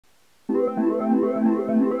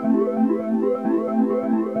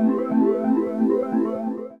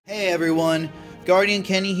everyone, Guardian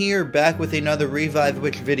Kenny here, back with another Revived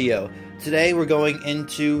Witch video. Today we're going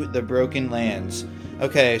into the Broken Lands.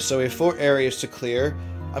 Okay, so we have 4 areas to clear.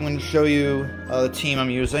 I'm going to show you the team I'm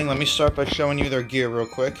using. Let me start by showing you their gear real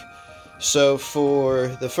quick. So for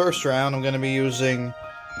the first round, I'm going to be using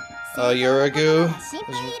Yuragu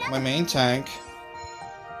as my main tank.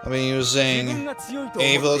 I'll be using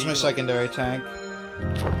Ava as my secondary tank.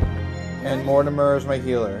 And Mortimer is my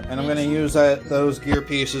healer. And I'm going to use those gear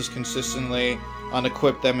pieces consistently,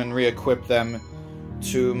 unequip them and re-equip them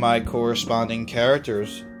to my corresponding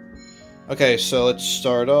characters. Okay, so let's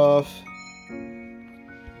start off.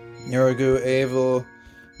 Yuragu, Ava,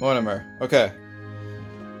 Mortimer. Okay.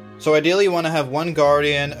 So ideally you want to have one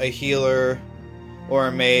guardian, a healer, or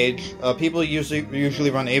a mage. People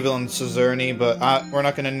usually run Ava and Cizerne, but we're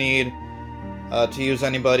not going to need to use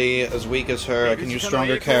anybody as weak as her. I can use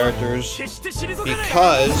stronger characters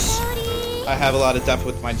because I have a lot of depth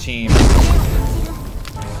with my team.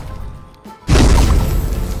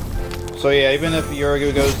 So yeah, even if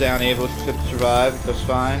Yuragu goes down, Ava should survive. That's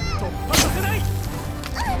fine.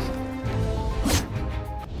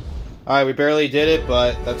 Alright, we barely did it,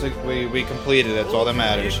 but that's we completed it. That's all that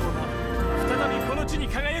matters.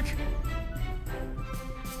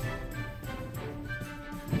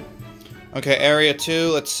 Okay, Area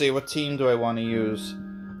 2, let's see, what team do I want to use?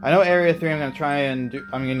 I know Area 3 I'm going to try and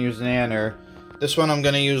I'm going to use Nanner. This one I'm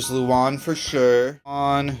going to use Luan for sure.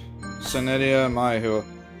 On Sanedia, Maihu.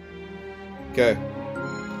 Okay.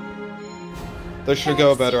 This should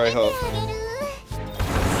go better, I hope.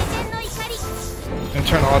 And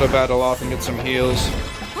turn auto battle off and get some heals.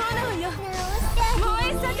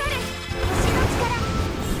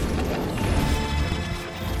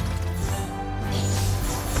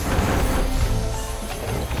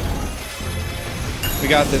 We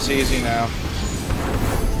got this easy now.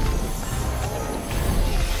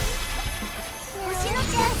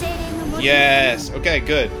 Yes! Okay,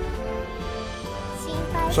 good.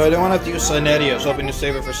 So I don't want to have to use Sanedia, so I'm hoping to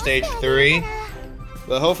save it for stage 3.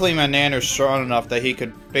 But hopefully my Nanner's strong enough that he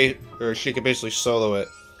could she could basically solo it.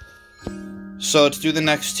 So let's do the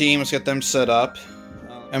next team, let's get them set up.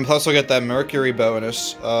 And plus I'll get that Mercury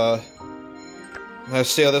bonus. Let's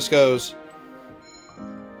see how this goes.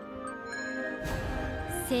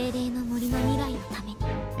 I'm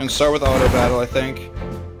gonna start with auto battle, I think.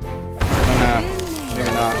 Oh no, maybe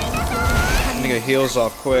not. I'm gonna get heals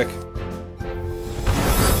off quick.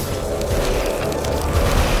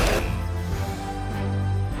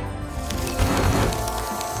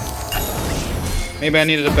 Maybe I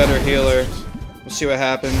needed a better healer. We'll see what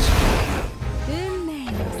happens.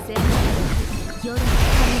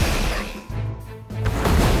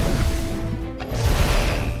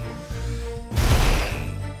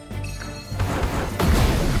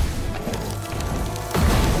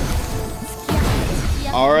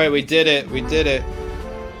 Alright, we did it. We did it.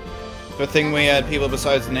 Good thing we had people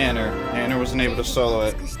besides Nanner. Nanner wasn't able to solo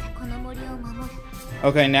it.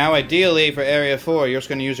 Okay, now ideally for Area 4, you're just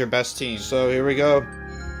going to use your best team. So here we go.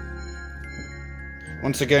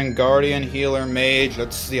 Once again, Guardian, Healer, Mage.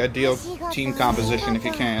 That's the ideal team composition if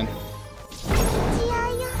you can.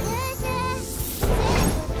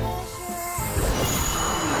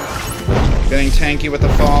 Getting tanky with the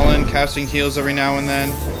Fallen, casting heals every now and then.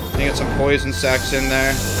 You get some poison sacks in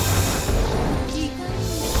there.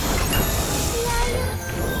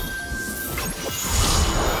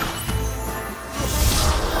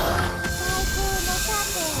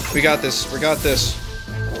 We got this, we got this.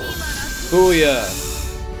 Booyah!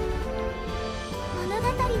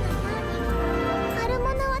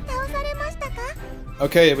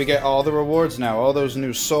 Okay, we get all the rewards now, all those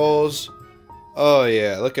new souls. Oh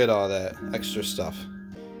yeah, look at all that extra stuff.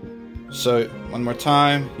 So, one more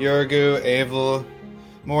time. Yuragu, Ava,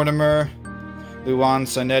 Mortimer, Luan,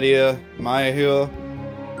 Sanedia, Maihu,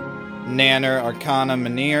 Nanner, Arcana,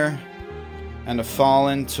 Manir, and a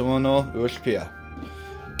Fallen, Tuonel, Ushpia.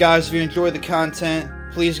 Guys, if you enjoyed the content,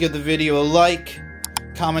 please give the video a like,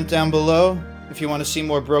 comment down below if you want to see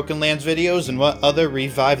more Broken Lands videos and what other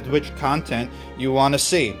Revived Witch content you want to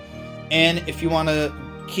see. And if you want to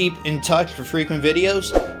keep in touch for frequent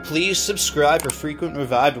videos, please subscribe for frequent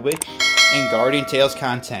Revived Witch and Guardian Tales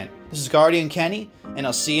content. This is Guardian Kenny, and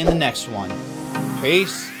I'll see you in the next one.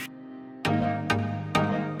 Peace!